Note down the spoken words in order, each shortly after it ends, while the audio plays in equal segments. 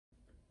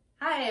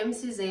Hi, I'm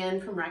Suzanne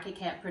from Rocket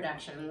Cat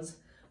Productions.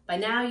 By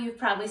now you've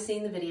probably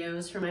seen the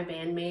videos from my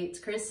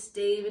bandmates Chris,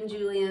 Dave, and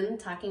Julian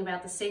talking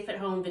about the Safe at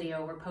Home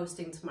video we're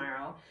posting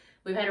tomorrow.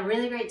 We've had a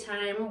really great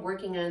time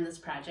working on this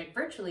project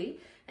virtually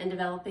and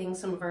developing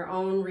some of our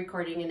own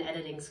recording and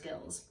editing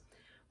skills.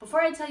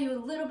 Before I tell you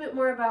a little bit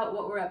more about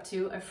what we're up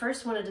to, I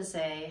first wanted to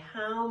say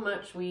how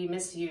much we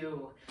miss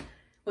you.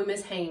 We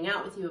miss hanging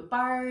out with you at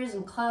bars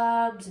and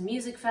clubs and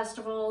music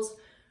festivals.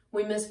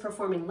 We miss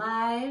performing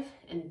live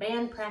and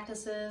band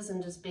practices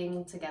and just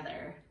being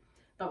together.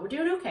 But we're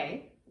doing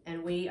okay,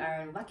 and we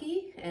are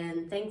lucky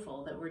and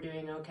thankful that we're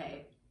doing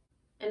okay.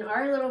 In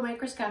our little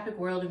microscopic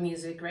world of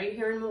music right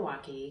here in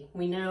Milwaukee,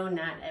 we know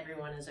not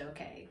everyone is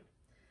okay.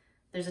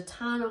 There's a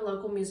ton of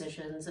local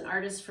musicians and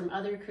artists from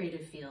other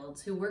creative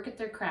fields who work at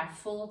their craft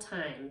full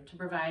time to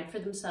provide for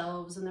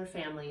themselves and their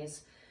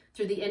families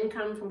through the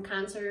income from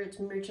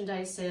concerts,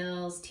 merchandise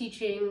sales,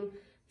 teaching,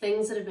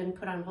 things that have been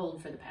put on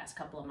hold for the past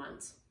couple of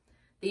months.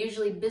 The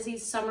usually busy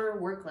summer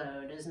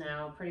workload is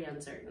now pretty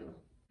uncertain.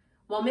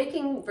 While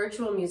making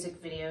virtual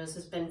music videos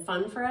has been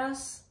fun for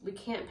us, we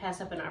can't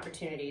pass up an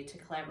opportunity to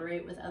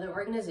collaborate with other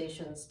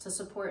organizations to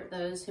support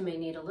those who may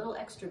need a little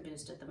extra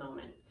boost at the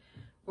moment.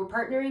 We're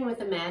partnering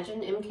with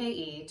Imagine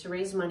MKE to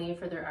raise money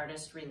for their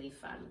Artist Relief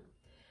Fund.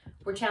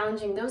 We're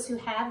challenging those who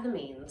have the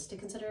means to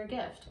consider a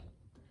gift.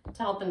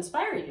 To help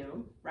inspire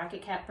you,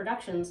 Rocket Cat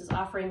Productions is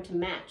offering to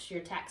match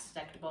your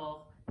tax-deductible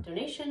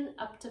donation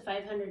up to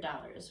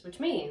 $500, which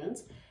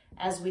means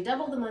as we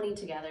double the money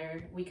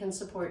together, we can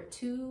support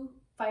 2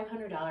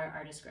 $500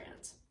 artist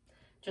grants.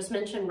 Just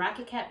mention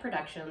Rocket Cat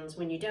Productions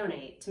when you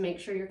donate to make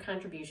sure your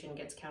contribution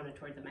gets counted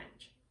toward the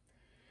match.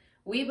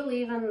 We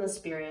believe in the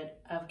spirit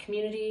of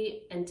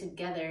community, and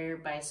together,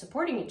 by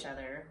supporting each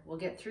other, we'll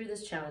get through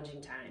this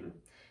challenging time.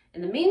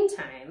 In the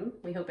meantime,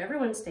 we hope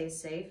everyone stays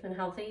safe and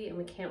healthy, and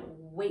we can't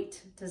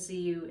wait to see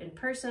you in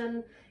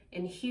person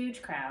in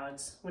huge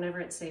crowds whenever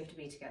it's safe to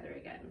be together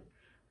again.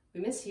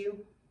 We miss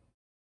you.